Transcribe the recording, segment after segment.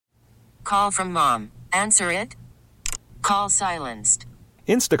call from mom. Answer it. Call silenced.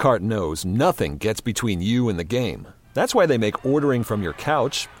 Instacart knows nothing gets between you and the game. That's why they make ordering from your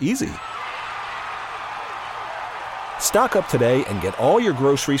couch easy. Stock up today and get all your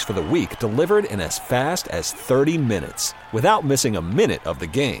groceries for the week delivered in as fast as 30 minutes without missing a minute of the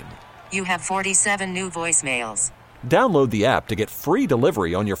game. You have 47 new voicemails. Download the app to get free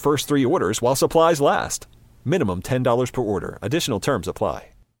delivery on your first 3 orders while supplies last. Minimum $10 per order. Additional terms apply.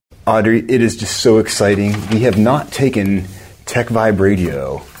 Audrey, it is just so exciting. We have not taken Tech Vibe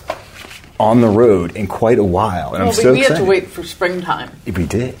Radio on the road in quite a while, and I'm so excited. We had to wait for springtime. We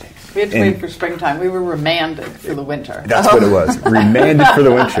did. We had to wait for springtime. We were remanded for the winter. That's what it was. Remanded for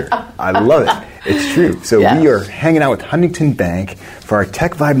the winter. I love it. It's true. So We are hanging out with Huntington Bank for our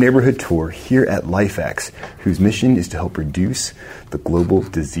Tech Vibe neighborhood tour here at LifeX, whose mission is to help reduce the global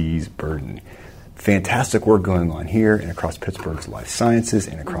disease burden. Fantastic work going on here and across Pittsburgh's life sciences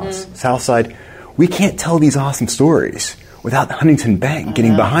and across Southside. We can't tell these awesome stories without Huntington Bank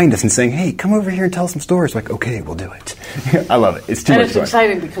getting behind us and saying, hey, come over here and tell some stories. Like, okay, we'll do it. I love it. It's too much fun. And it's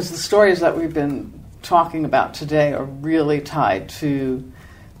exciting because the stories that we've been talking about today are really tied to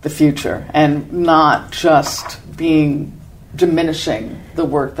the future and not just diminishing the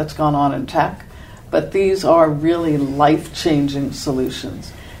work that's gone on in tech, but these are really life-changing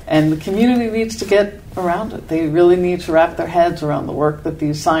solutions. And the community needs to get around it. They really need to wrap their heads around the work that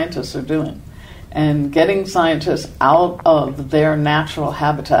these scientists are doing. And getting scientists out of their natural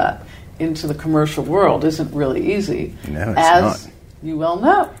habitat into the commercial world isn't really easy. No, it's as not. You well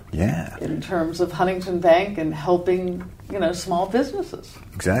know. Yeah. In terms of Huntington Bank and helping, small businesses.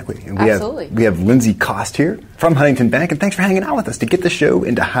 Exactly. And Absolutely. We have Lindsay Cost here from Huntington Bank, and thanks for hanging out with us to get the show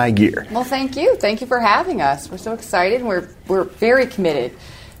into high gear. Well, thank you. Thank you for having us. We're so excited. We're very committed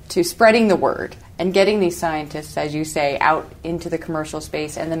to spreading the word and getting these scientists, as you say, out into the commercial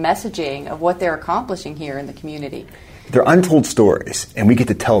space and the messaging of what they're accomplishing here in the community. They're untold stories, and we get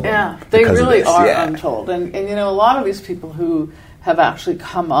to tell them. Yeah, they really are Yeah. untold. And a lot of these people who have actually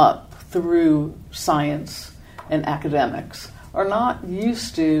come up through science and academics are not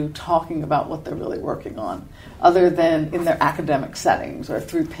used to talking about what they're really working on, other than in their academic settings or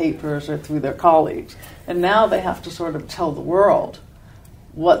through papers or through their colleagues. And now they have to sort of tell the world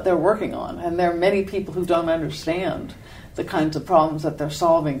what they're working on. And there are many people who don't understand the kinds of problems that they're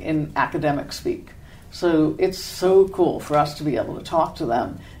solving in academic speak. So it's so cool for us to be able to talk to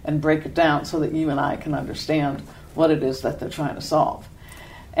them and break it down so that you and I can understand what it is that they're trying to solve.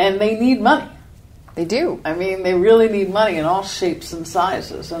 And they need money. They do. I mean, they really need money in all shapes and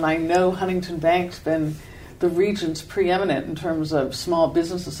sizes. And I know Huntington Bank's been the region's preeminent in terms of Small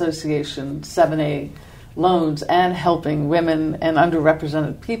Business Association 7A loans and helping women and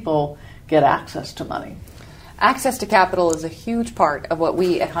underrepresented people get access to money. Access to capital is a huge part of what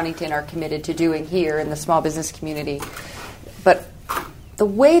we at Huntington are committed to doing here in the small business community. But the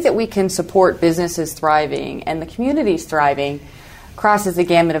way that we can support businesses thriving and the communities thriving crosses the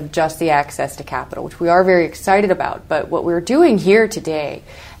gamut of just the access to capital, which we are very excited about. But what we're doing here today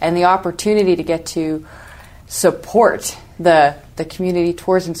and the opportunity to get to support the community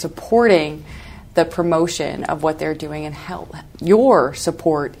towards and supporting the promotion of what they're doing and help your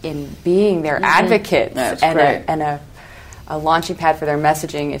support in being their advocates and a launching pad for their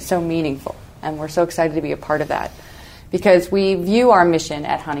messaging is so meaningful. And we're so excited to be a part of that because we view our mission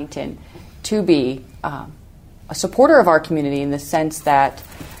at Huntington to be a supporter of our community in the sense that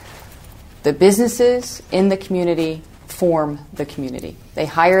the businesses in the community form the community. They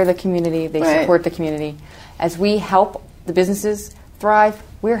hire the community, they support the community. As we help the businesses thrive,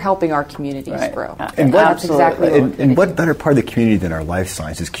 we're helping our communities grow. And that's exactly and what better part of the community than our life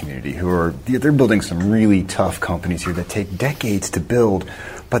sciences community, they're building some really tough companies here that take decades to build,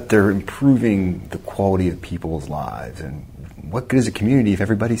 but they're improving the quality of people's lives. And what good is a community if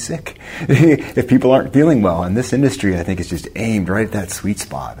everybody's sick? If people aren't feeling well? And this industry, I think, is just aimed right at that sweet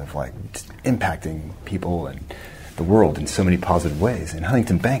spot of just impacting people and the world in so many positive ways. And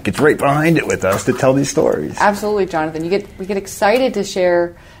Huntington Bank gets right behind it with us to tell these stories. Absolutely, Jonathan. We get excited to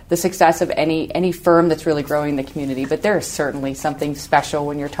share the success of any firm that's really growing the community, but there is certainly something special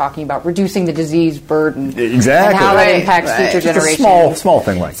when you're talking about reducing the disease burden. Exactly. And how that impacts future generations. A small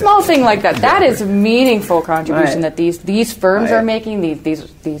thing like that. Small thing like that. That is a meaningful contribution that these firms are making,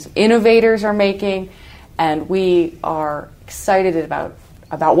 these innovators are making, and we are excited about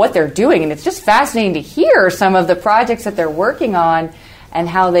what they're doing. And it's just fascinating to hear some of the projects that they're working on and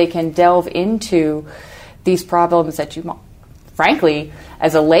how they can delve into these problems that you, frankly,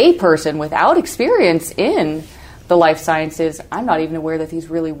 as a lay person without experience in the life sciences, I'm not even aware that these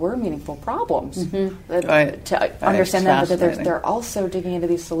really were meaningful problems. Right. To understand them, but that they're also digging into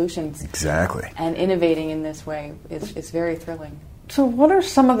these solutions. Exactly. And innovating in this way is very thrilling. So what are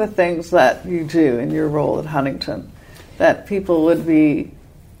some of the things that you do in your role at Huntington that people would be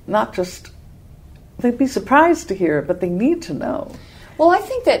not just, they'd be surprised to hear, but they need to know? Well, I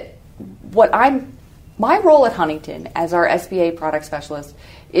think that my role at Huntington as our SBA product specialist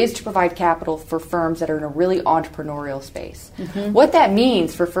is to provide capital for firms that are in a really entrepreneurial space. What that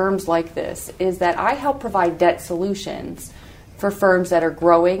means for firms like this is that I help provide debt solutions for firms that are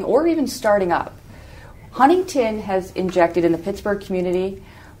growing or even starting up. Huntington has injected in the Pittsburgh community,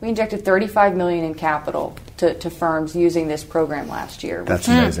 we injected $35 million in capital to firms using this program last year. That's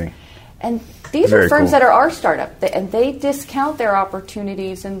amazing. And these Very are firms cool. that are our startup, and they discount their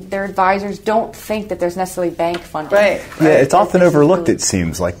opportunities, and their advisors don't think that there's necessarily bank funding. Right. Yeah, it's often This is overlooked, really- it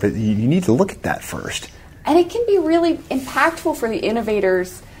seems like, but you need to look at that first. And it can be really impactful for the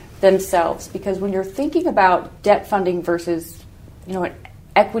innovators themselves, because when you're thinking about debt funding versus,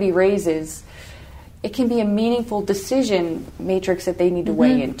 equity raises, it can be a meaningful decision matrix that they need to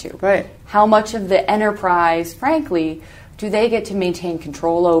weigh into. Right. How much of the enterprise, frankly, do they get to maintain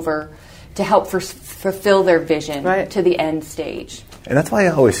control over to help fulfill their vision to the end stage? And that's why I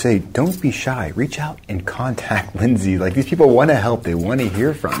always say, don't be shy. Reach out and contact Lindsay. Like, these people want to help. They want to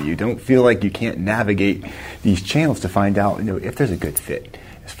hear from you. Don't feel like you can't navigate these channels to find out, if there's a good fit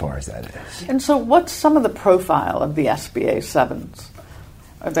as far as that is. And so what's some of the profile of the SBA 7s?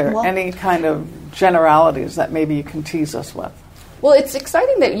 Are there any kind of generalities that maybe you can tease us with? Well, it's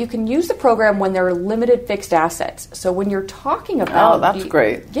exciting that you can use the program when there are limited fixed assets. So when you're talking about... Oh, that's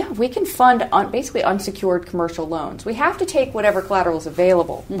great. Yeah, we can fund basically unsecured commercial loans. We have to take whatever collateral is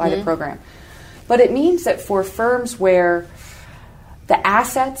available by the program. But it means that for firms where the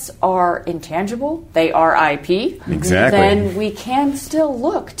assets are intangible, they are IP, Exactly. then we can still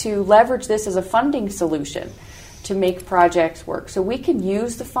look to leverage this as a funding solution to make projects work. So we can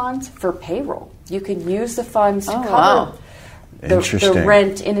use the funds for payroll. You can use the funds to cover the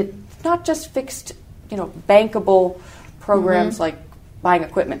rent in it, not just fixed, bankable programs like buying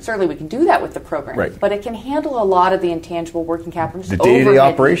equipment. Certainly we can do that with the program, Right. but it can handle a lot of the intangible working capital. The day-to-day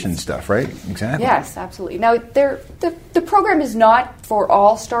operations stuff, right? Exactly. Yes, absolutely. Now, the program is not for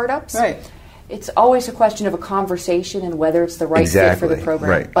all startups. Right. It's always a question of a conversation and whether it's the right fit for the program.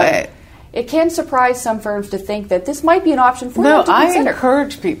 Right. But it can surprise some firms to think that this might be an option for them to I consider.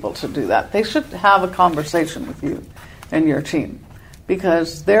 encourage people to do that. They should have a conversation with you and your team,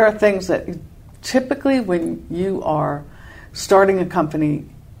 because there are things that typically when you are starting a company,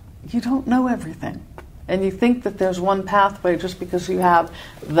 you don't know everything. And you think that there's one pathway just because you have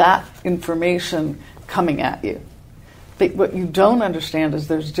that information coming at you. But what you don't understand is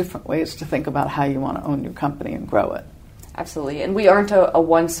there's different ways to think about how you want to own your company and grow it. Absolutely. And we aren't a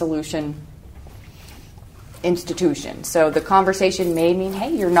one-solution institution. So the conversation may mean,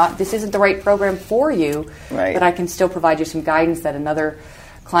 hey, this isn't the right program for you, but I can still provide you some guidance that another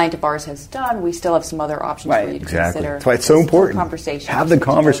client of ours has done. We still have some other options for you to consider. That's why it's so important. Conversation. Have the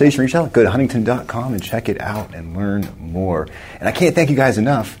conversation. Reach out. Go to huntington.com and check it out and learn more. And I can't thank you guys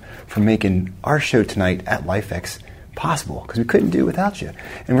enough for making our show tonight at LifeX possible, because we couldn't do it without you.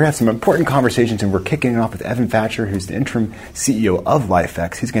 And we're going to have some important conversations, and we're kicking it off with Evan Thatcher, who's the interim CEO of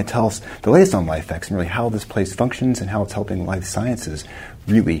LifeX. He's going to tell us the latest on LifeX and really how this place functions and how it's helping life sciences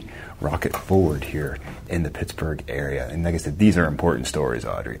really rocket forward here in the Pittsburgh area. And like I said, these are important stories,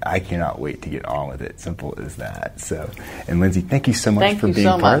 Audrey. I cannot wait to get on with it. Simple as that. So, and Lindsay, thank you so much for being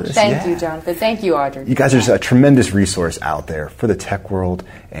part of this. Thank you, Jonathan. Thank you, Audrey. You guys are just a tremendous resource out there for the tech world,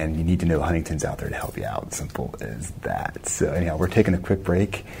 and you need to know Huntington's out there to help you out. Simple as that. So anyhow, we're taking a quick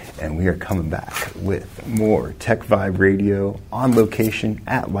break, and we are coming back with more Tech Vibe Radio on location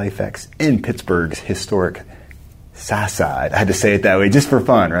at LifeX in Pittsburgh's historic South Side. I had to say it that way just for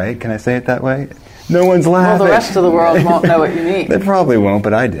fun, right? Can I say it that way? No one's laughing. Well, the rest of the world won't know what you mean. They probably won't,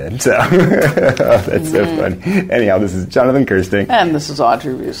 but I did. So that's so funny. Anyhow, this is Jonathan Kirsting. And this is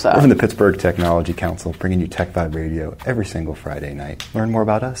Audrey Russo. We're from the Pittsburgh Technology Council, bringing you Tech Vibe Radio every single Friday night. Learn more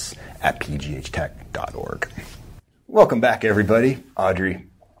about us at pghtech.org. Welcome back, everybody. Audrey,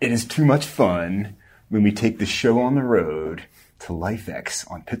 it is too much fun when we take the show on the road to LifeX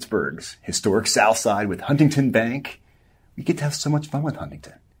on Pittsburgh's historic South Side with Huntington Bank. We get to have so much fun with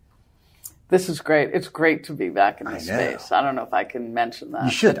Huntington. This is great. It's great to be back in this space. I don't know if I can mention that.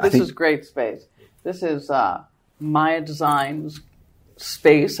 You should. This is great space. This is Maya Design's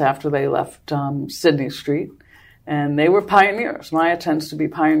space after they left Sydney Street. And they were pioneers. Maya tends to be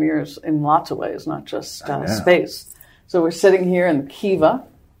pioneers in lots of ways, not just space. So we're sitting here in Kiva,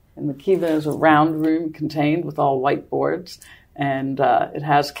 And the Kiva is a round room contained with all whiteboards, and it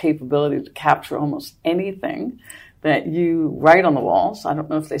has capability to capture almost anything that you write on the walls. I don't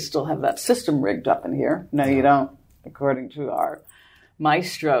know if they still have that system rigged up in here. No, you don't, according to our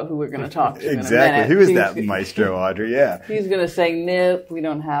maestro, who we're going to talk to exactly. in a minute. Who is that maestro, Audrey? Yeah. He's going to say, nope, we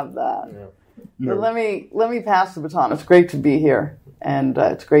don't have that. No. But let me pass the baton. It's great to be here, and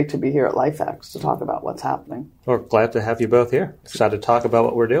it's great to be here at LifeX to talk about what's happening. We're glad to have you both here. Excited to talk about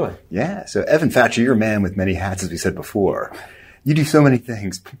what we're doing. Yeah. So Evan Thatcher, you're a man with many hats, as we said before. You do so many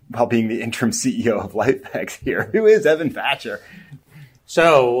things while being the interim CEO of LifeX here. Who is Evan Thatcher?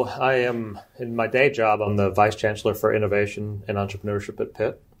 So I am, in my day job, I'm the Vice Chancellor for Innovation and Entrepreneurship at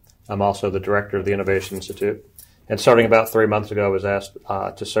Pitt. I'm also the Director of the Innovation Institute. And starting about 3 months ago, I was asked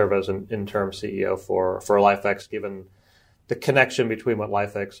to serve as an interim CEO for LifeX, given the connection between what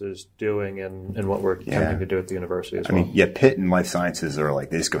LifeX is doing and what we're attempting to do at the university as well. I mean, Pitt and life sciences are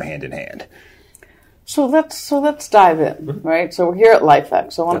like, they just go hand in hand. So let's dive in, right? So we're here at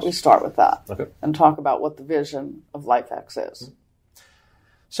LifeX. So why don't we start with that and talk about what the vision of LifeX is?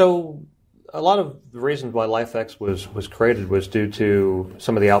 So a lot of the reasons why LifeX was created was due to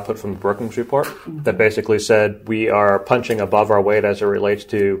some of the output from the Brookings report that basically said we are punching above our weight as it relates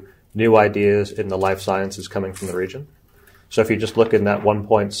to new ideas in the life sciences coming from the region. So if you just look in that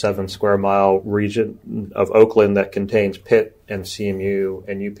 1.7 square mile region of Oakland that contains Pitt and CMU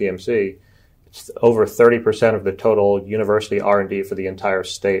and UPMC, it's over 30% of the total university R&D for the entire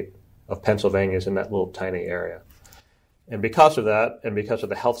state of Pennsylvania is in that little tiny area. And because of that, and because of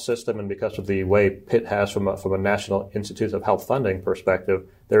the health system, and because of the way Pitt has from a National Institutes of Health funding perspective,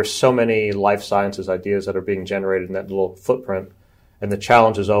 there are so many life sciences ideas that are being generated in that little footprint. And the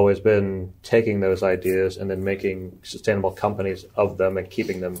challenge has always been taking those ideas and then making sustainable companies of them and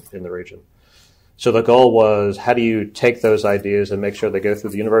keeping them in the region. So the goal was, how do you take those ideas and make sure they go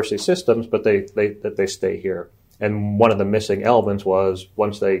through the university systems, but that they stay here? And one of the missing elements was,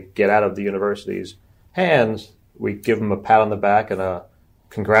 once they get out of the university's hands, we give them a pat on the back and a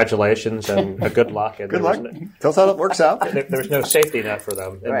congratulations and a good luck. And Good luck. Tell us how that works out. There's no safety net for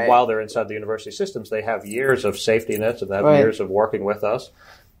them. And Right. while they're inside the university systems, they have years of safety nets and they have Right. years of working with us.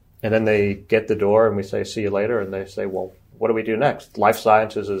 And then they get the door and we say, see you later. And they say, well, what do we do next? Life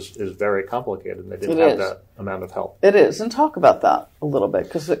sciences is very complicated, and they didn't It have is. that amount of help. It is, and talk about that a little bit,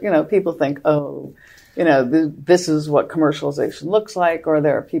 because people think, this is what commercialization looks like, or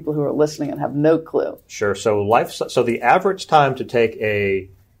there are people who are listening and have no clue. Sure. So the average time to take a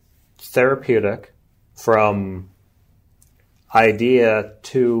therapeutic from idea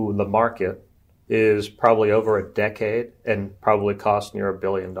to the market is probably over a decade and probably costs near $1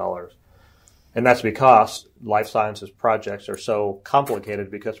 billion. And that's because life sciences projects are so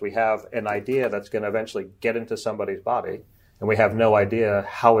complicated, because we have an idea that's going to eventually get into somebody's body, and we have no idea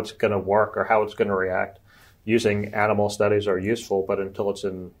how it's going to work or how it's going to react. Using animal studies are useful, but until it's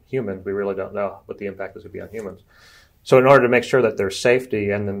in humans, we really don't know what the impact is going to be on humans. So in order to make sure that there's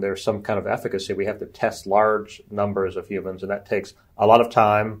safety and then there's some kind of efficacy, we have to test large numbers of humans, and that takes a lot of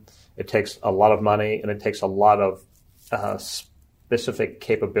time, it takes a lot of money, and it takes a lot of specific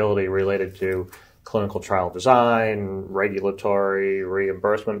capability related to clinical trial design, regulatory,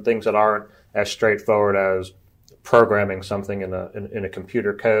 reimbursement, things that aren't as straightforward as programming something in a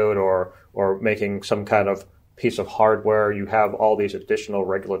computer code or making some kind of piece of hardware. You have all these additional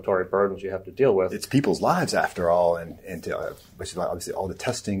regulatory burdens you have to deal with. It's people's lives, after all, and which is why obviously all the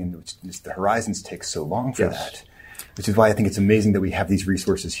testing and the horizons take so long for that. Which is why I think it's amazing that we have these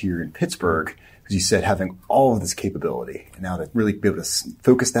resources here in Pittsburgh, because you said having all of this capability, and now to really be able to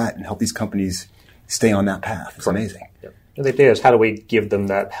focus that and help these companies stay on that path. It's amazing. Yep. And the idea is, how do we give them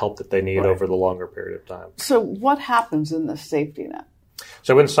that help that they need over the longer period of time? So what happens in the safety net?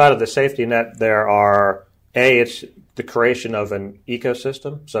 So inside of the safety net, there are, it's the creation of an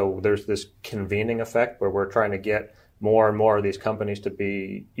ecosystem. So there's this convening effect where we're trying to get more and more of these companies to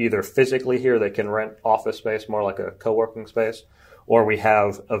be either physically here, they can rent office space, more like a co-working space, or we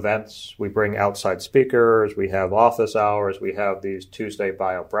have events, we bring outside speakers, we have office hours, we have these Tuesday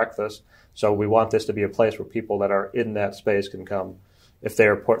bio breakfasts. So we want this to be a place where people that are in that space can come. If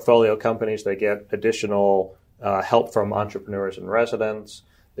they're portfolio companies, they get additional help from entrepreneurs and residents.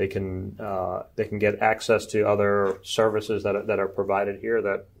 They can get access to other services that are provided here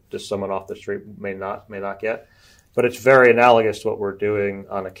that just someone off the street may not get. But it's very analogous to what we're doing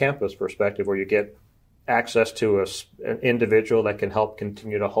on a campus perspective, where you get access to an individual that can help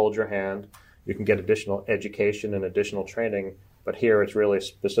continue to hold your hand. You can get additional education and additional training. But here it's really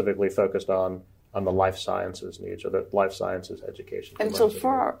specifically focused on the life sciences needs, or the life sciences education. And so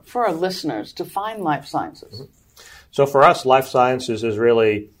for our listeners, define life sciences. So for us, life sciences is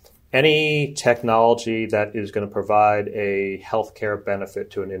really any technology that is going to provide a healthcare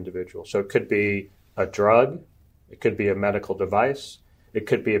benefit to an individual. So it could be a drug, it could be a medical device, it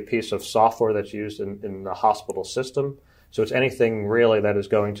could be a piece of software that's used in the hospital system. So it's anything really that is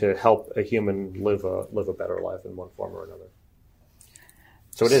going to help a human live a better life in one form or another.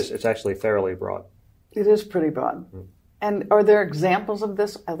 So it's actually fairly broad. It is pretty broad. Mm-hmm. And are there examples of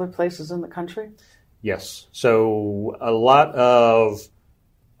this other places in the country? Yes. So a lot of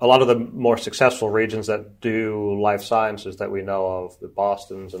the more successful regions that do life sciences that we know of, the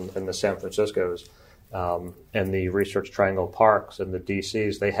Bostons and the San Franciscos, and the Research Triangle Parks and the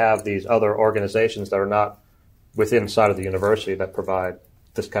DCs, they have these other organizations that are not within inside of the university that provide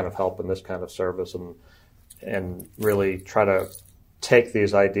this kind of help and this kind of service, and really try to take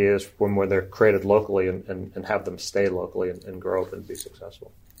these ideas when they're created locally and have them stay locally and grow up and be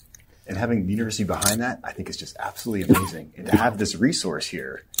successful. And having the university behind that, I think is just absolutely amazing. And to have this resource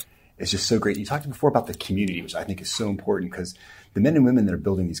here is just so great. You talked before about the community, which I think is so important because the men and women that are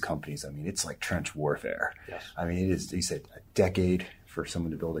building these companies, I mean, it's like trench warfare. Yes. I mean, it is, you said, a decade for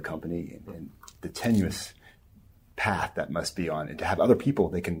someone to build a company and the tenuous path that must be on, and to have other people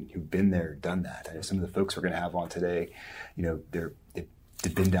who've been there, done that. I know some of the folks we're going to have on today,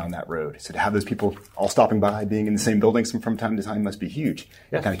 they've been down that road. So to have those people all stopping by, being in the same buildings from time to time must be huge.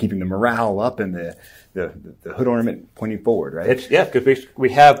 Yeah. Kind of keeping the morale up and the hood ornament pointing forward, right? Because we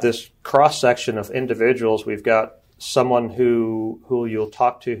have this cross section of individuals. We've got someone who you'll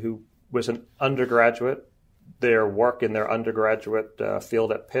talk to who was an undergraduate. Their work in their undergraduate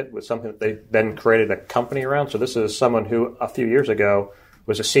field at Pitt was something that they then created a company around. So this is someone who a few years ago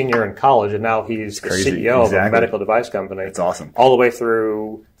was a senior in college, and now he's the CEO of a medical device company. It's awesome. All the way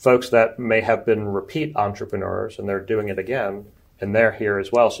through folks that may have been repeat entrepreneurs, and they're doing it again, and they're here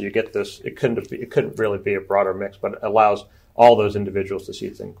as well. So you get this. It couldn't really be a broader mix, but it allows all those individuals to see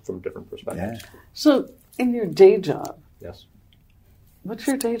things from different perspectives. Yeah. So in your day job, yes, what's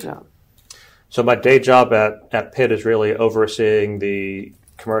your day job? So my day job at Pitt is really overseeing the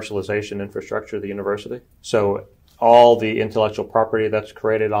commercialization infrastructure of the university. So all the intellectual property that's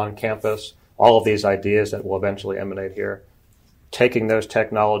created on campus, all of these ideas that will eventually emanate here, taking those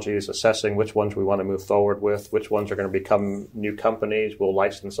technologies, assessing which ones we want to move forward with, which ones are going to become new companies. We'll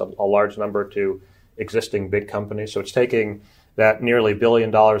license a large number to existing big companies. So it's taking that nearly $1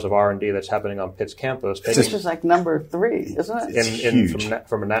 billion of R&D that's happening on Pitt's campus. This is like number 3, isn't it?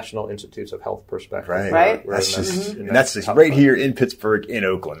 From a National Institutes of Health perspective. Right. That's just right here in Pittsburgh, in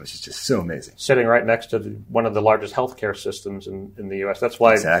Oakland, which is just so amazing. Sitting right next to one of the largest healthcare systems in the U.S. That's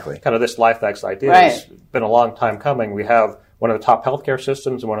why kind of this LifeX idea has been a long time coming. We have one of the top healthcare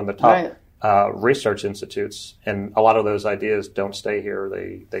systems and one of the top research institutes, and a lot of those ideas don't stay here;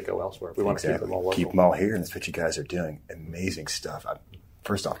 they go elsewhere. We want to keep them all local. Keep them all here, and that's what you guys are doing. Amazing stuff.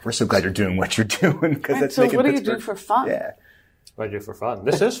 First off, we're so glad you're doing what you're doing because that's making what do Pittsburgh. You do for fun? Yeah. What do I do for fun?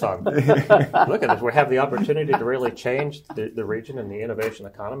 This is fun. Look at this. We have the opportunity to really change the region and the innovation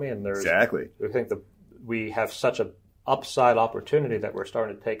economy, and we think that we have such an upside opportunity that we're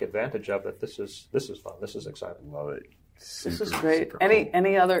starting to take advantage of. That this is fun. This is exciting. Love it. This is great.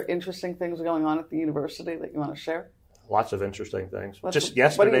 Any other interesting things going on at the university that you want to share? Lots of interesting things. Just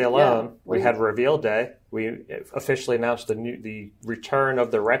yesterday alone, we had Reveal Day. We officially announced the return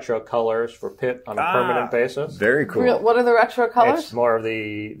of the retro colors for Pitt on a permanent basis. Very cool. What are the retro colors? It's more of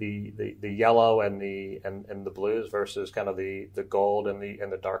the yellow and the blues versus kind of the gold and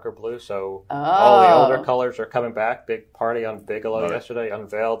the darker blue. So all the older colors are coming back. Big party on Bigelow yesterday.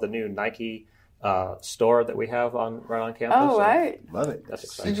 Unveiled the new Nike store that we have right on campus. Oh, right. Love it. That's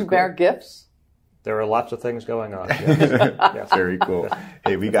exciting. Did you bear gifts? There are lots of things going on. Yes. Very cool.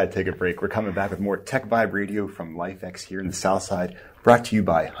 Hey, we got to take a break. We're coming back with more Tech Vibe Radio from LifeX here in the South Side, brought to you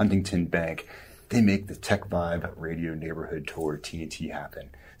by Huntington Bank. They make the Tech Vibe Radio Neighborhood Tour TNT happen.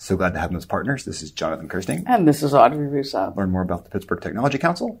 So glad to have them as partners. This is Jonathan Kirsting. And this is Audrey Russo. Learn more about the Pittsburgh Technology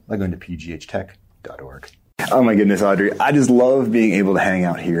Council by going to pghtech.org. Oh my goodness, Audrey. I just love being able to hang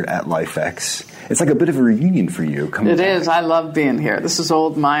out here at LifeX. It's like a bit of a reunion for you. It is. I love being here. This is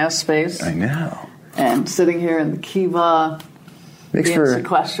old Maya space. I know. And sitting here in the Kiva, being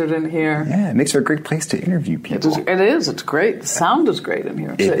sequestered in here. Yeah, it makes for a great place to interview people. It is. It's great. The sound is great in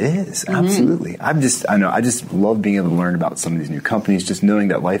here, too. It is. Absolutely. I just love being able to learn about some of these new companies, just knowing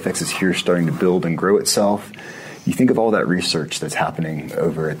that LifeX is here starting to build and grow itself. You think of all that research that's happening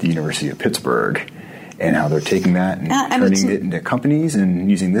over at the University of Pittsburgh and how they're taking that and turning it into companies and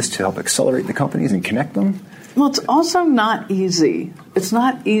using this to help accelerate the companies and connect them. Well, it's also not easy. It's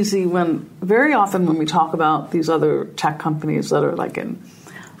not easy very often when we talk about these other tech companies that are like in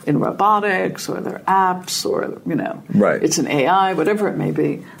in robotics or their apps or, Right. it's an AI, whatever it may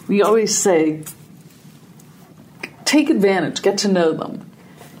be. We always say, take advantage, get to know them,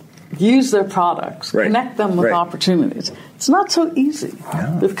 use their products, Right. connect them with Right. opportunities. It's not so easy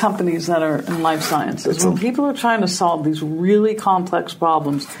with companies that are in life sciences. When people are trying to solve these really complex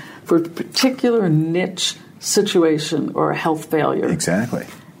problems for a particular niche situation or a health failure, Exactly.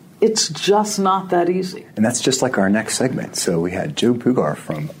 it's just not that easy. And that's just like our next segment. So we had Joe Pugar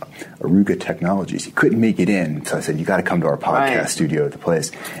from Aruga Technologies. He couldn't make it in, so I said, you got to come to our podcast studio at the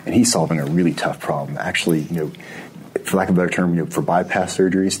place. And he's solving a really tough problem. Actually, for lack of a better term, for bypass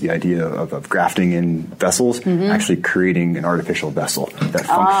surgeries, the idea of grafting in vessels, actually creating an artificial vessel that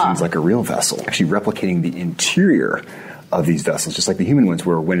functions like a real vessel, actually replicating the interior of these vessels, just like the human ones,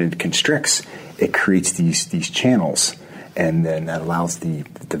 where when it constricts, it creates these channels, and then that allows the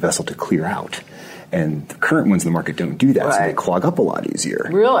vessel to clear out. And the current ones in the market don't do that, so they clog up a lot easier.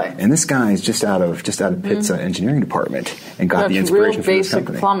 Really? And this guy is just out of Pitt's engineering department and got the inspiration from this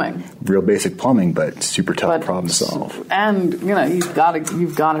company. Real basic plumbing, but super tough problem to solve. And you've got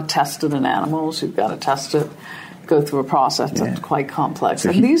to test it in animals. You've got to test it, go through a process that's quite complex.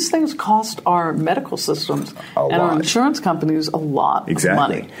 So and these things cost our medical systems and our insurance companies a lot of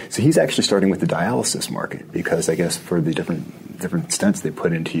money. So he's actually starting with the dialysis market because I guess for the different stents they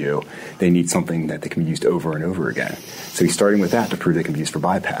put into you, they need something that they can be used over and over again. So he's starting with that to prove they can be used for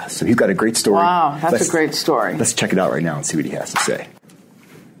bypass. So he's got a great story. Wow, that's a great story. Let's check it out right now and see what he has to say.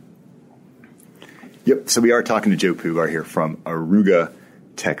 Yep, so we are talking to Joe Pugar here from Aruga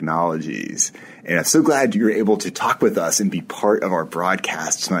Technologies. And I'm so glad you're able to talk with us and be part of our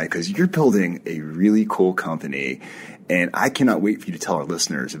broadcast tonight because you're building a really cool company. And I cannot wait for you to tell our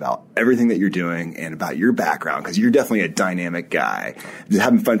listeners about everything that you're doing and about your background because you're definitely a dynamic guy. Just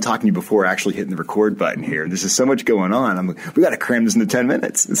having fun talking to you before actually hitting the record button here. There's just so much going on. We got to cram this into 10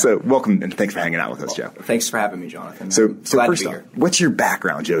 minutes. So welcome and thanks for hanging out with us, Joe. Thanks for having me, Jonathan. So glad first to be off, here. what's your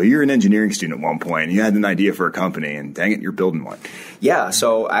background, Joe? You're an engineering student at one point. And you had an idea for a company, and dang it, you're building one. Yeah,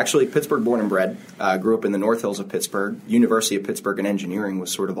 so actually Pittsburgh born and bred. Grew up in the North Hills of Pittsburgh. University of Pittsburgh and engineering was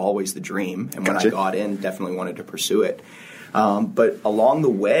sort of always the dream. And when I got in, definitely wanted to pursue it. But along the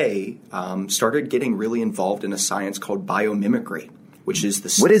way, started getting really involved in a science called biomimicry, which is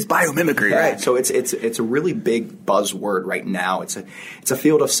the What is biomimicry? Right. Right. So it's a really big buzzword right now. It's a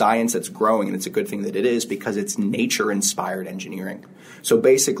field of science that's growing, and it's a good thing that it is because it's nature-inspired engineering. So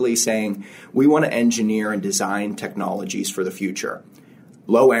basically saying we want to engineer and design technologies for the future.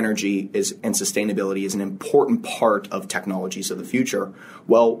 Low energy and sustainability is an important part of technologies of the future.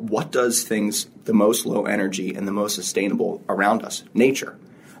 Well, what does things the most low energy and the most sustainable around us? Nature.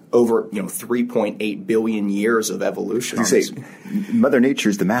 Over 3.8 billion years of evolution. You say Mother Nature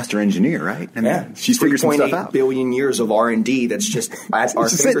is the master engineer, right? I mean, she's figured some stuff out. 3.8 billion years of R&D that's just at our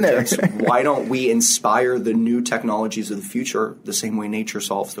fingertips. Why don't we inspire the new technologies of the future the same way nature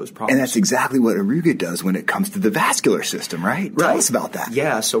solves those problems? And that's exactly what Aruga does when it comes to the vascular system, right? Tell us about that.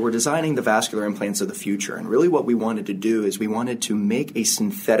 Yeah, so we're designing the vascular implants of the future. And really what we wanted to do is we wanted to make a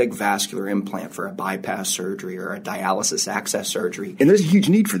synthetic vascular implant for a bypass surgery or a dialysis access surgery. And there's a huge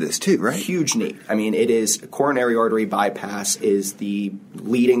need for this too, right? Huge need. I mean, it is coronary artery bypass is the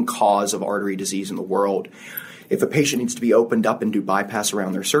leading cause of artery disease in the world. If a patient needs to be opened up and do bypass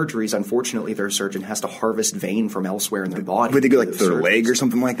around their surgeries, unfortunately, their surgeon has to harvest vein from elsewhere in their body. Would they go like their leg or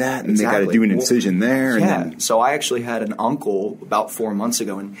something like that, and they got to do an incision there? Yeah. And then So I actually had an uncle about 4 months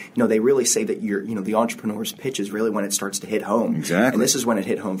ago, and they really say that the entrepreneur's pitch is really when it starts to hit home. Exactly. And this is when it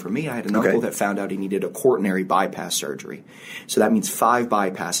hit home for me. I had an uncle that found out he needed a coronary bypass surgery. So that means 5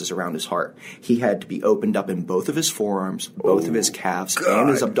 bypasses around his heart. He had to be opened up in both of his forearms, both of his calves, and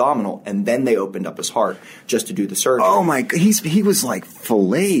his abdominal, and then they opened up his heart just to do the surgery. Oh my! He was like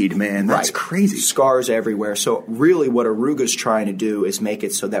filleted, man. That's crazy. Scars everywhere. So really, what Aruga's trying to do is make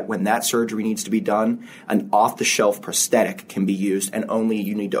it so that when that surgery needs to be done, an off-the-shelf prosthetic can be used, and only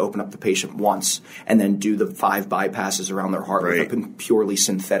you need to open up the patient once, and then do the 5 bypasses around their heart with a purely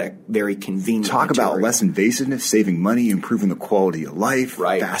synthetic, very convenient. Talk material. about less invasiveness, saving money, improving the quality of life,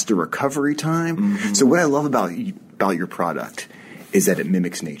 faster recovery time. Mm-hmm. So what I love about your product is that it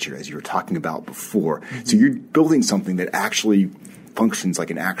mimics nature, as you were talking about before. Mm-hmm. So you're building something that actually functions like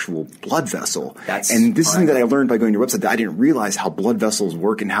an actual blood vessel. And this is something that I learned by going to your website that I didn't realize how blood vessels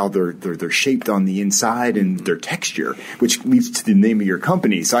work and how they're shaped on the inside and their texture, which leads to the name of your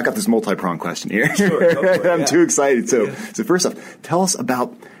company. So I got this multi-pronged question here. Sure, I'm too excited. So first off, tell us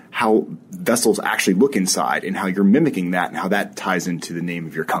about how vessels actually look inside and how you're mimicking that and how that ties into the name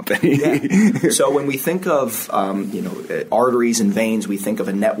of your company. Yeah. So when we think of arteries and veins, we think of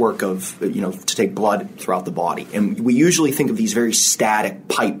a network of to take blood throughout the body, and we usually think of these very static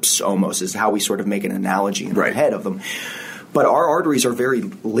pipes almost is how we sort of make an analogy in our head of them. But our arteries are very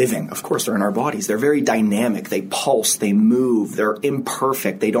living. Of course, they're in our bodies. They're very dynamic. They pulse. They move. They're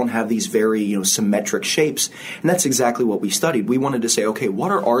imperfect. They don't have these very symmetric shapes. And that's exactly what we studied. We wanted to say, okay,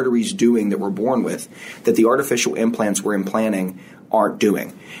 what are arteries doing that we're born with that the artificial implants we're implanting aren't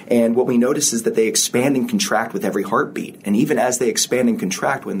doing? And what we notice is that they expand and contract with every heartbeat. And even as they expand and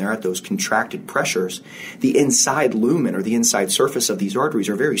contract, when they're at those contracted pressures, the inside lumen or the inside surface of these arteries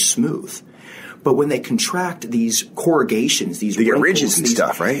are very smooth. But when they contract, these corrugations, these they get wrinkles, ridges and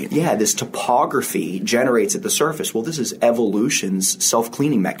stuff, right? Yeah, this topography generates at the surface. Well, this is evolution's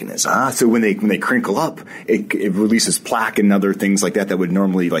self-cleaning mechanism. So when they crinkle up, it releases plaque and other things like that would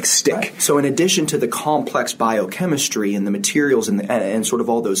normally stick. Right. So in addition to the complex biochemistry and the materials and sort of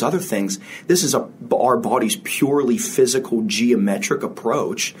all those other things, this is our body's purely physical geometric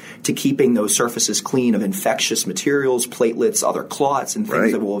approach to keeping those surfaces clean of infectious materials, platelets, other clots, and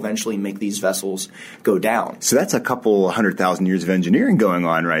things that will eventually make these vessels go down. So that's a couple 100,000 years of engineering going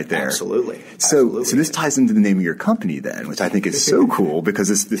on right there. Absolutely. So this ties into the name of your company then, which I think is so cool because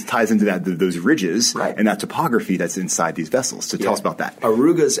this ties into those ridges and that topography that's inside these vessels. So tell us about that.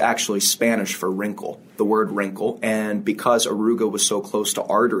 Arruga is actually Spanish for wrinkle, the word wrinkle. And because arruga was so close to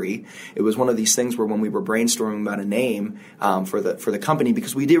artery, it was one of these things where when we were brainstorming about a name for the company,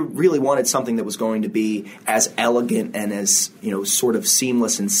 because we really wanted something that was going to be as elegant and as sort of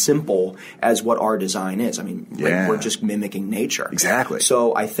seamless and simple as what our design is. I mean, we're just mimicking nature. Exactly.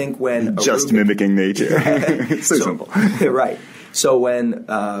 So I think when just mimicking nature. so simple. Right. So when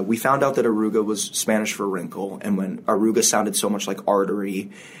we found out that arruga was Spanish for wrinkle, and when arruga sounded so much like artery,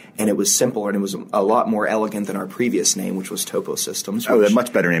 and it was simpler and it was a lot more elegant than our previous name, which was Topo Systems. Oh, a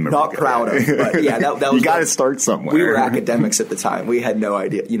much better name. Not proud of, but yeah, that was. You got to start somewhere. We were academics at the time. We had no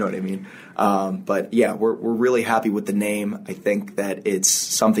idea. You know what I mean? But yeah, we're really happy with the name. I think that it's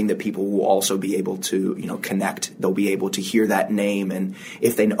something that people will also be able to connect. They'll be able to hear that name, and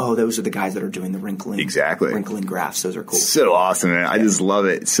if they know, those are the guys that are doing the wrinkling grafts. Those are cool. So awesome, man! I just love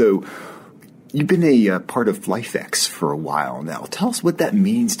it. So. You've been a part of LifeX for a while now. Tell us what that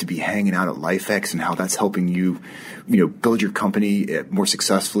means to be hanging out at LifeX and how that's helping you, build your company more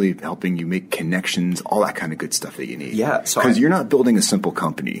successfully, helping you make connections, all that kind of good stuff that you need. Yeah. Because you're not building a simple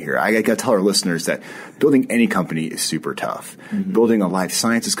company here. I got to tell our listeners that building any company is super tough. Mm-hmm. Building a life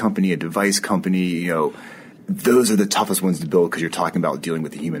sciences company, a device company, those are the toughest ones to build because you're talking about dealing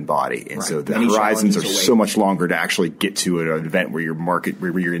with the human body, and so the horizons are so much longer to actually get to an event where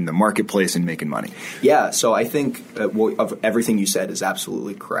you're in the marketplace and making money. Yeah, so I think of everything you said is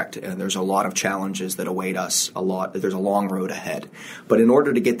absolutely correct. There's a lot of challenges that await us. There's a long road ahead, but in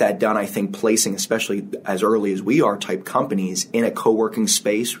order to get that done, I think placing, especially as early as we are, type companies in a co-working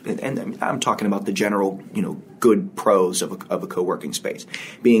space, and I'm talking about the general, good pros of a co-working space,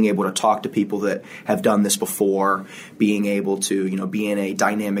 being able to talk to people that have done this before, being able to be in a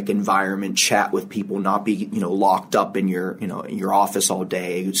dynamic environment, chat with people, not be locked up in your office all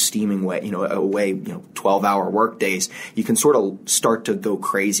day, steaming away 12-hour work days. You can sort of start to go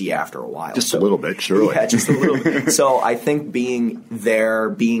crazy after a while. Just a little bit, surely. Yeah, just a little bit. So I think being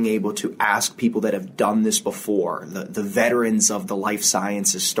there, being able to ask people that have done this before, the veterans of the life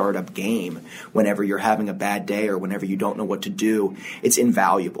sciences startup game, whenever you're having a bad day or whenever you don't know what to do, it's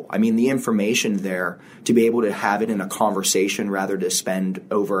invaluable. I mean, the information there, to be able to have it in a conversation rather to spend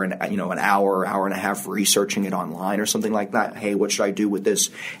over an hour and a half researching it online or something like that. Hey, what should I do with this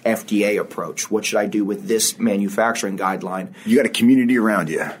FDA approach? What should I do with this manufacturing guideline? You got a community around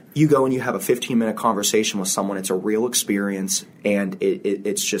you. You go and you have a 15-minute conversation with someone. It's a real experience, and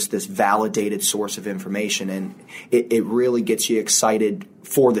it's just this validated source of information, and it really gets you excited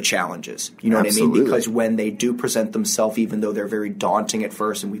for the challenges. You know Absolutely. What I mean? Because when they do present themselves, even though they're very daunting at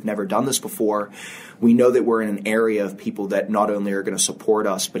first and we've never done this before, we know that we're in an area of people that not only are going to support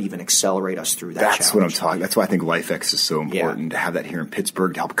us, but even accelerate us through that That's what I'm talking. That's why I think LifeX is so important to have that here in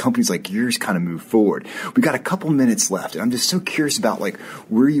Pittsburgh to help companies like yours kind of move forward. We got a couple minutes left, and I'm just so curious about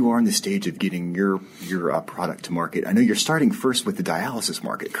where you are in the stage of getting your product to market. I know you're starting first with the dialysis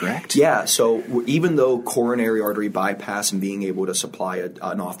market, correct? Yeah. So even though coronary artery bypass and being able to supply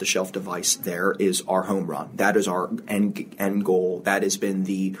an off-the-shelf device there is our home run. That is our end goal. That has been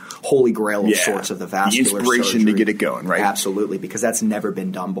the holy grail of sorts of the vascular inspiration surgery. To get it going, right? Absolutely, because that's never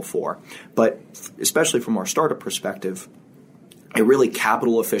been done before. But especially from our startup perspective, a really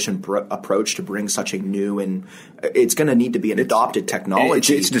capital efficient approach to bring such a new, and it's going to need to be an adopted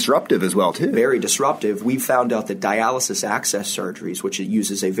technology. It's disruptive as well, too. Very disruptive. We found out that dialysis access surgeries, which it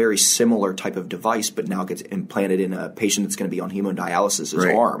uses a very similar type of device, but now gets implanted in a patient that's going to be on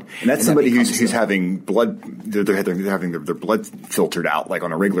hemodialysis' arm. And that's somebody who's having blood, they're having their blood filtered out like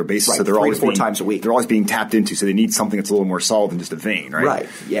on a regular basis. Right, so they're 3 always to 4 times a week. They're always being tapped into, so they need something that's a little more solid than just a vein, right? Right.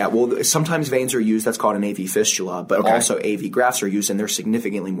 Yeah. Well, sometimes veins are used. That's called an AV fistula, but also AV grafts are used, and they're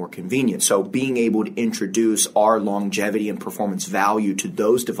significantly more convenient. So being able to introduce our longevity and performance value to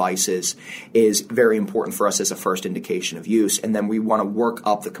those devices is very important for us as a first indication of use. And then we want to work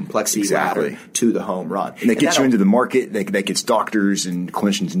up the complexity ladder to the home run. And that gets you into the market. That gets doctors and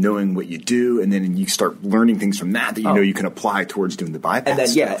clinicians knowing what you do, and then you start learning things from that you know you can apply towards doing the bypass. And then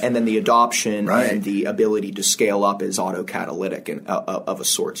stuff. and then the adoption and the ability to scale up is autocatalytic and of a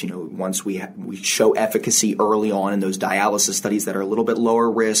sort. Once we show efficacy early on in those dialysis studies that are a little bit lower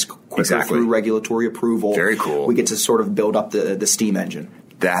risk, quicker through regulatory approval. Very cool. We get to sort of build up the steam engine.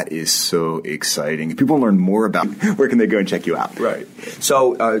 That is so exciting. If people learn more about where can they go and check you out? Right.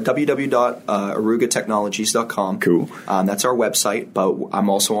 So www.arugatechnologies.com. Cool. That's our website, but I'm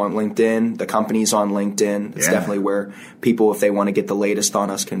also on LinkedIn. The company's on LinkedIn. It's definitely where people, if they want to get the latest on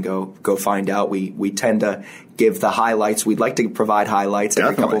us, can go find out. We tend to give the highlights. We'd like to provide highlights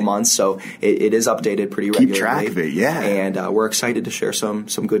every couple of months, so it is updated pretty regularly. Keep track of it, And we're excited to share some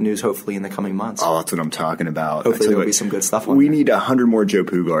good news, hopefully, in the coming months. Oh, that's what I'm talking about. Hopefully there'll be some good stuff on We there. need 100 more Joe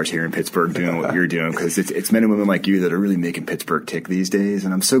Pugars here in Pittsburgh doing what you're doing, because it's men and women like you that are really making Pittsburgh tick these days,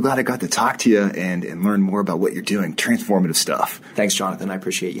 and I'm so glad I got to talk to you and learn more about what you're doing. Transformative stuff. Thanks, Jonathan. I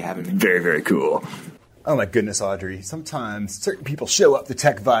appreciate you having me. Very, very cool. Oh my goodness, Audrey. Sometimes certain people show up to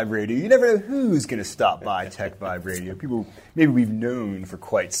Tech Vibe Radio. You never know who's going to stop by Tech Vibe Radio. People maybe we've known for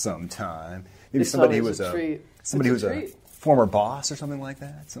quite some time. Maybe somebody who was a former boss or something like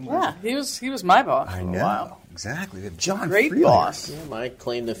that. Yeah, he was my boss. I know. Wow. Exactly. We have John Great Friel boss. here. Yeah, my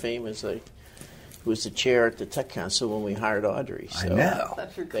claim to fame is I was the chair at the Tech Council when we hired Audrey. So I know.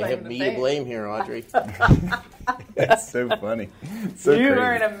 That's your they claim have to me fame. to blame here, Audrey. That's so funny. So You crazy.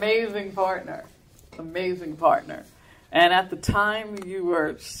 are an amazing partner. Amazing partner. And at the time, you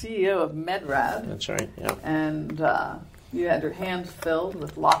were CEO of MedRad. That's right, yeah. And you had your hands filled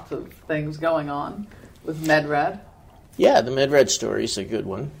with lots of things going on with MedRad. Yeah, the MedRad story is a good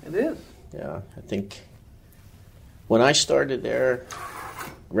one. It is. Yeah, I think when I started there,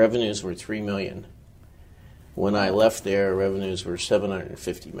 revenues were $3 million. When I left there, revenues were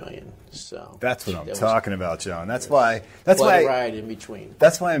 $750 million. So That's what I'm that was talking about, John. That's quite why a ride in between.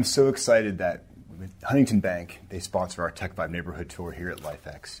 That's why I'm so excited that with Huntington Bank, they sponsor our Tech Vibe neighborhood tour here at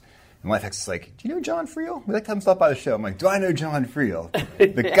LifeX. And LifeX is like, do you know John Friel? We'd like to have him stop by the show. I'm like, do I know John Friel?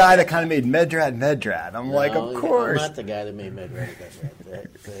 The guy that kind of made MedRad. I'm like, of course. I'm not the guy that made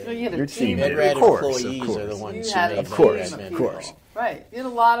MedRad. Well, you had a Your team. team. MedRad Of course, employees of course. are the ones You who had made a Of course, team MedRad. of of people. course. Right. You had a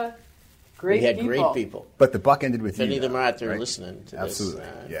lot of great We had people. great people. But the buck ended with If any you. of them are out there right? listening to Absolutely.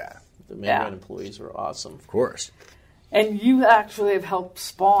 this, Yeah. the MedRad Yeah. employees were awesome. Of course. And you actually have helped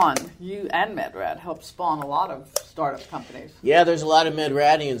spawn, you and MedRad helped spawn a lot of startup companies. Yeah, there's a lot of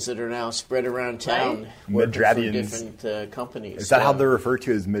MedRadians that are now spread around town working for Medradians. different companies. Is that how Yeah. they're referred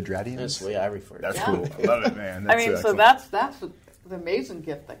to as Midradians? That's the way I refer to That's it. cool. I love it, man. I mean, so excellent. that's the amazing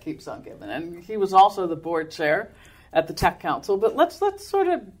gift that keeps on giving. And he was also the board chair at the Tech Council. But let's sort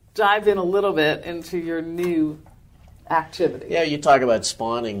of dive in a little bit into your new activity. Yeah, you talk about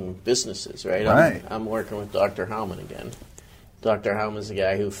spawning businesses, right? Right. I'm working with Dr. Howman again. Dr. Howman's the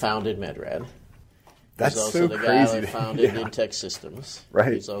guy who founded MedRad. That's He's also so the crazy. guy that founded Intech Systems.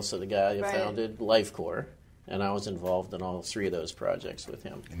 Right. He's also the guy that Right. founded LifeCore, and I was involved in all 3 of those projects with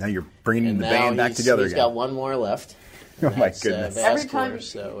him. And now you're bringing And the now band back he's together He's again. got one more left. Oh, and my that's, goodness. Every Vascor, time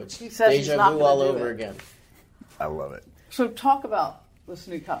so it's he says he's deja not vu gonna all do over it. again. I love it. So talk about this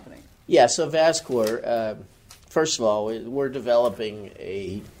new company. Yeah, so Vascor, first of all, we're developing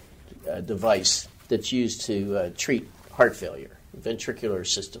a device that's used to treat heart failure. Ventricular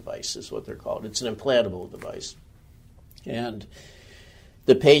assist device is what they're called. It's an implantable device. And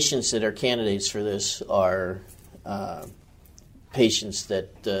the patients that are candidates for this are patients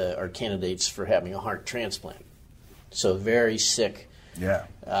that are candidates for having a heart transplant. So very sick. Yeah.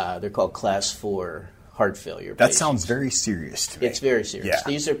 They're called class 4 heart failure That patients. sounds very serious to me. It's very serious. Yeah.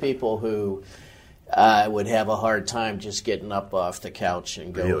 These are people who would have a hard time just getting up off the couch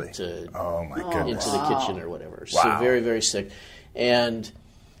and going Really? to Oh, my goodness. into the kitchen or whatever. So Wow. very, very sick. And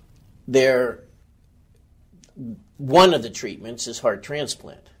one of the treatments is heart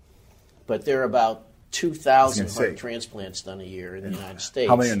transplant. But there are about 2,000 say, heart transplants done a year in the United States.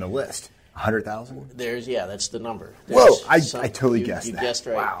 How many on the list? 100,000? That's the number. Whoa, There's I totally guessed you that. Guessed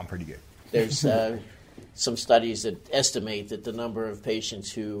right. Wow, I'm pretty good. There's some studies that estimate that the number of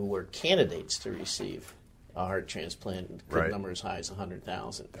patients who were candidates to receive a heart transplant could number as high as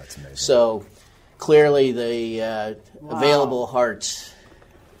 100,000. That's amazing. So clearly the available hearts,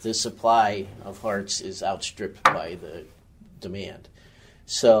 the supply of hearts is outstripped by the demand.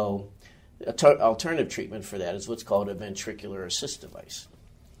 So alternative treatment for that is what's called a ventricular assist device.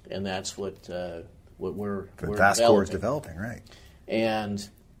 And that's what we're Vascor is developing, right? And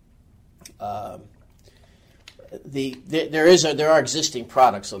there are existing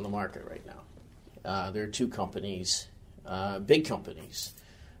products on the market right now. There are two companies, big companies,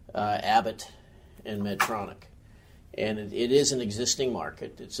 Abbott and Medtronic. And it is an existing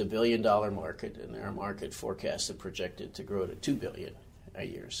market. It's a $1 billion market, and their market forecast is projected to grow to $2 billion a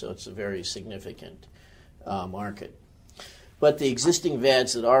year. So it's a very significant market. But the existing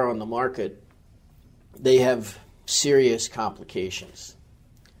VADs that are on the market, they have serious complications.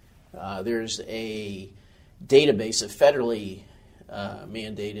 There's a database, a federally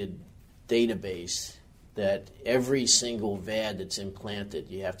mandated database that every single VAD that's implanted,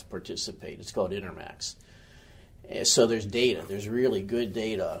 you have to participate. It's called INTERMAX. So there's data. There's really good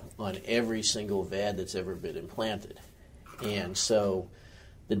data on every single VAD that's ever been implanted. And so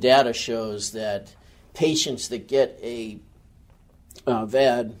the data shows that patients that get a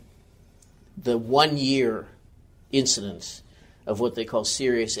VAD, the 1 year incidence of what they call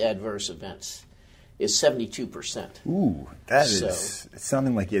serious adverse events is 72%. Ooh, it's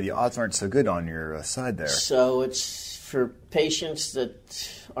sounding like the odds aren't so good on your side there. So it's for patients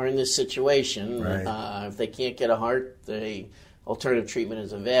that are in this situation. Right. If they can't get a heart, the alternative treatment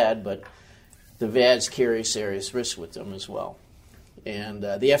is a VAD, but the VADs carry serious risk with them as well. And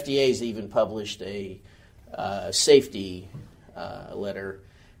the FDA has even published a safety letter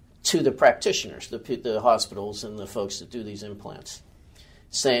to the practitioners, the hospitals and the folks that do these implants,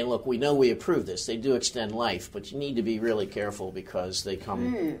 saying, look, we know we approve this. They do extend life, but you need to be really careful because they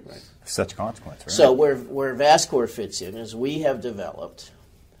come... Right. Such consequence, right? So where Vascor fits in is we have developed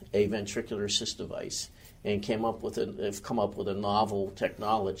a ventricular assist device and have come up with a novel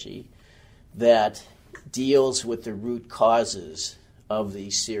technology that deals with the root causes of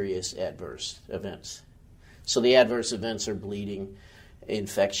these serious adverse events. So the adverse events are bleeding,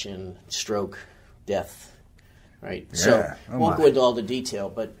 infection, stroke, death, right? Yeah. So won't go into all the detail,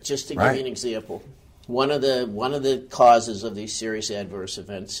 but just to give you an example, one of the causes of these serious adverse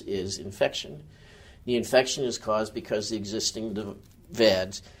events is infection. The infection is caused because the existing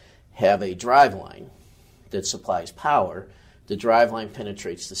VADs have a drive line that supplies power. The drive line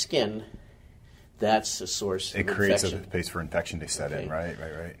penetrates the skin. That's a source of infection. It creates a space for infection to set in, right?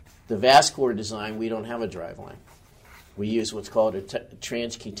 The Vascor design, we don't have a drive line. We use what's called a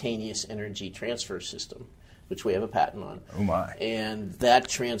transcutaneous energy transfer system, which we have a patent on. Oh, my. And that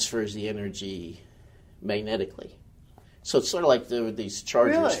transfers the energy magnetically. So it's sort of like these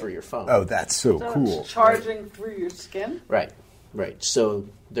chargers for your phone. Oh, that's so cool. It's charging through your skin? Right. So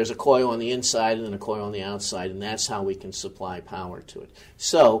there's a coil on the inside and then a coil on the outside, and that's how we can supply power to it.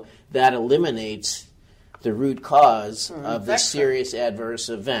 So that eliminates the root cause of the serious adverse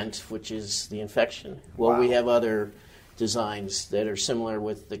event, which is the infection. Well, we have other designs that are similar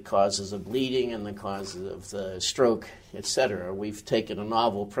with the causes of bleeding and the causes of the stroke, etc. We've taken a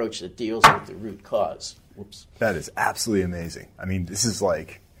novel approach that deals with the root cause. Whoops. That is absolutely amazing. I mean, this is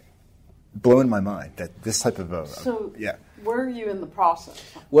like blowing my mind that this type of where are you in the process?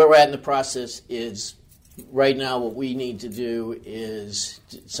 Where we're at in the process is right now what we need to do is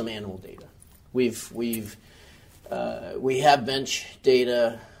some animal data. We have bench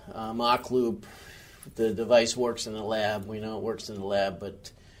data, mock loop. The device works in the lab. We know it works in the lab,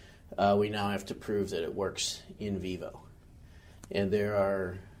 but we now have to prove that it works in vivo. And there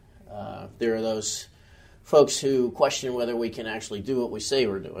are those folks who question whether we can actually do what we say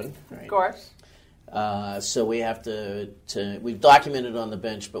we're doing. Right? Of course. So we have to we've documented on the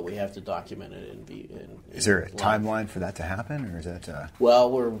bench, but we have to document it in Is there a timeline for that to happen, or is that? Well,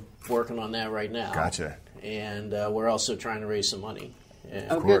 we're working on that right now. Gotcha. And we're also trying to raise some money.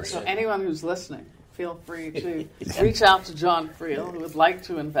 Of course. Good. So anyone who's listening, feel free to reach out to John Friel, who would like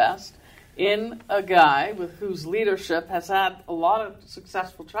to invest in a guy whose leadership has had a lot of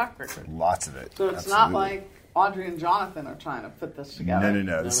successful track record. Lots of it. So it's not like Audrey and Jonathan are trying to put this together.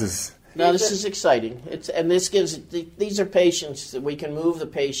 No. This is exciting. This gives these are patients that we can move the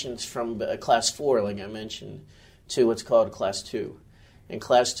patients from class 4, like I mentioned, to what's called class 2. And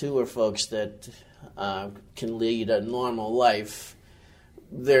class 2 are folks that can lead a normal life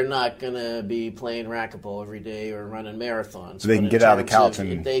they're not going to be playing racquetball every day or running marathons. So they can get out of the couch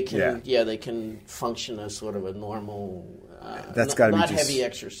and they can function as sort of a normal, that's got to be not just, heavy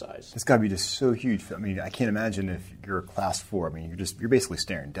exercise. It's got to be just so huge. I mean, I can't imagine if you're a class 4. I mean, you're basically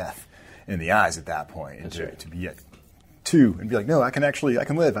staring death in the eyes at that point. And to be at 2 and be like, no, I can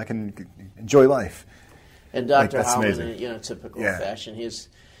live, I can enjoy life. And Dr. Howland, in typical fashion,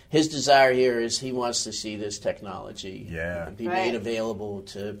 his desire here is he wants to see this technology be made available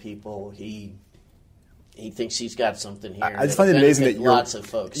to people. He thinks he's got something here. I just find it amazing that lots of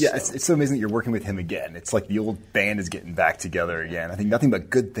folks. Yeah, so. It's so amazing that you're working with him again. It's like the old band is getting back together again. I think nothing but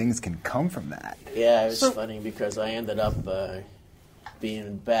good things can come from that. Yeah, it was funny because I ended up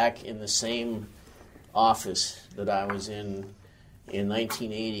being back in the same office that I was in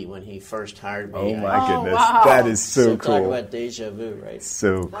 1980 when he first hired me. Oh my goodness, wow. That is so cool. Talk about deja vu, right?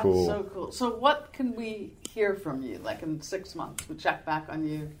 So That's cool. so cool. So what can we hear from you? Like in 6 months, we check back on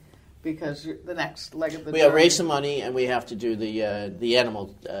you because you're the next leg of the journey. We raise some money and we have to do the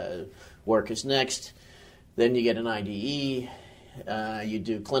animal work is next. Then you get an IDE. You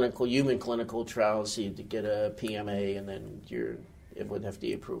do human clinical trials. So you get a PMA, and then with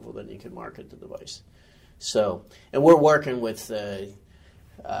FDA approval, then you can market the device. So, and we're working with the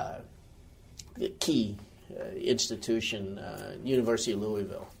key institution, University of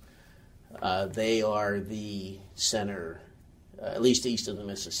Louisville. They are the center, at least east of the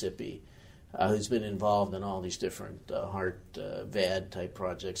Mississippi, who's been involved in all these different heart VAD type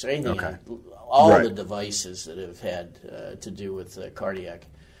projects, or anything, all the devices that have had to do with cardiac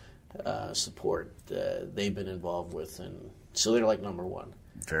support. They've been involved with, and so they're like number one.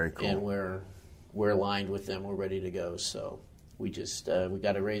 Very cool. And we're aligned with them. We're ready to go. So we just we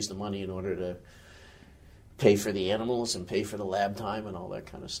got to raise the money in order to pay for the animals and pay for the lab time and all that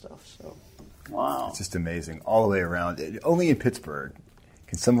kind of stuff. So wow, it's just amazing all the way around. Only in Pittsburgh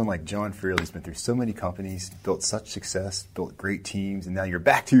can someone like John Friel, who's been through so many companies, built such success, built great teams, and now you're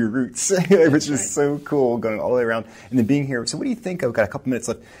back to your roots, which is so cool, going all the way around. And then being here. So what do you think? I've got a couple minutes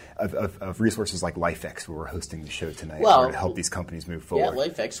left of resources like LifeX, where we're hosting the show tonight, in order to help these companies move forward. Yeah,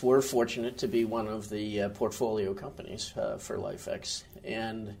 LifeX, we're fortunate to be one of the portfolio companies for LifeX.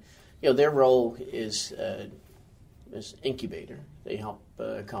 And their role is incubator. They help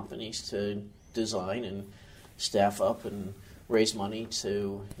companies to design and staff up and raise money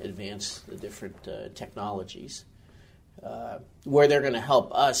to advance the different technologies. Where they're going to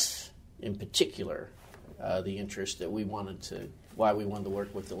help us, in particular, the interest that why we wanted to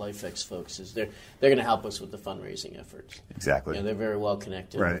work with the LifeX folks is they're going to help us with the fundraising efforts. Exactly. They're very well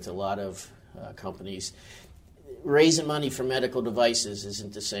connected with a lot of companies. Raising money for medical devices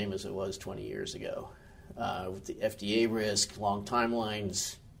isn't the same as it was 20 years ago. With the FDA risk, long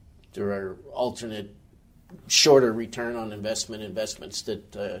timelines, there are alternate shorter return on investments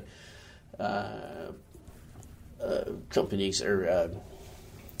that companies or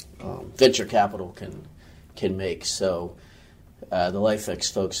venture capital can make. So the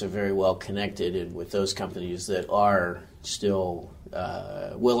LifeX folks are very well connected with those companies that are still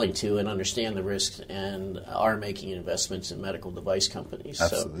willing to and understand the risks and are making investments in medical device companies.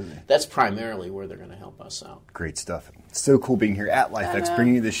 Absolutely. So that's primarily where they're going to help us out. Great stuff. So cool being here at LifeX,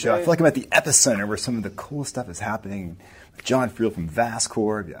 bringing you this show. I feel like I'm at the epicenter where some of the cool stuff is happening. John Friel from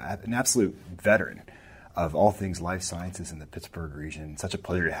VasCor, an absolute veteran of all things life sciences in the Pittsburgh region. Such a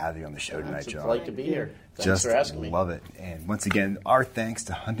pleasure to have you on the show tonight, John. It's a delight to be here. Thanks for asking me. Just love it. And once again, our thanks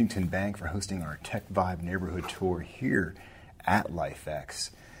to Huntington Bank for hosting our Tech Vibe neighborhood tour here at LifeX.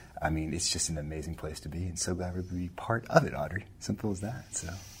 I mean, it's just an amazing place to be, and so glad we're going to be part of it, Audrey. Simple as that. So,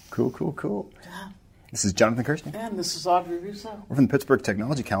 cool. Yeah. This is Jonathan Kirshner. And this is Audrey Russo. We're from the Pittsburgh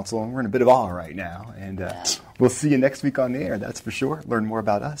Technology Council, and we're in a bit of awe right now. And we'll see you next week on the air, that's for sure. Learn more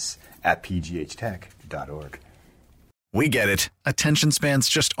about us at pghtech.org. We get it. Attention spans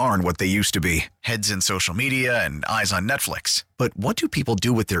just aren't what they used to be. Heads in social media and eyes on Netflix. But what do people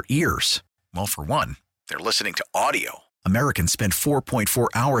do with their ears? Well, for one, they're listening to audio. Americans spend 4.4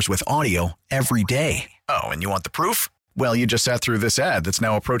 hours with audio every day. Oh, and you want the proof? Well, you just sat through this ad that's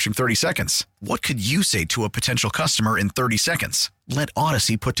now approaching 30 seconds. What could you say to a potential customer in 30 seconds? Let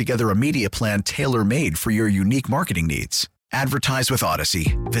Odyssey put together a media plan tailor-made for your unique marketing needs. Advertise with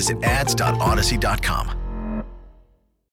Odyssey. Visit ads.odyssey.com.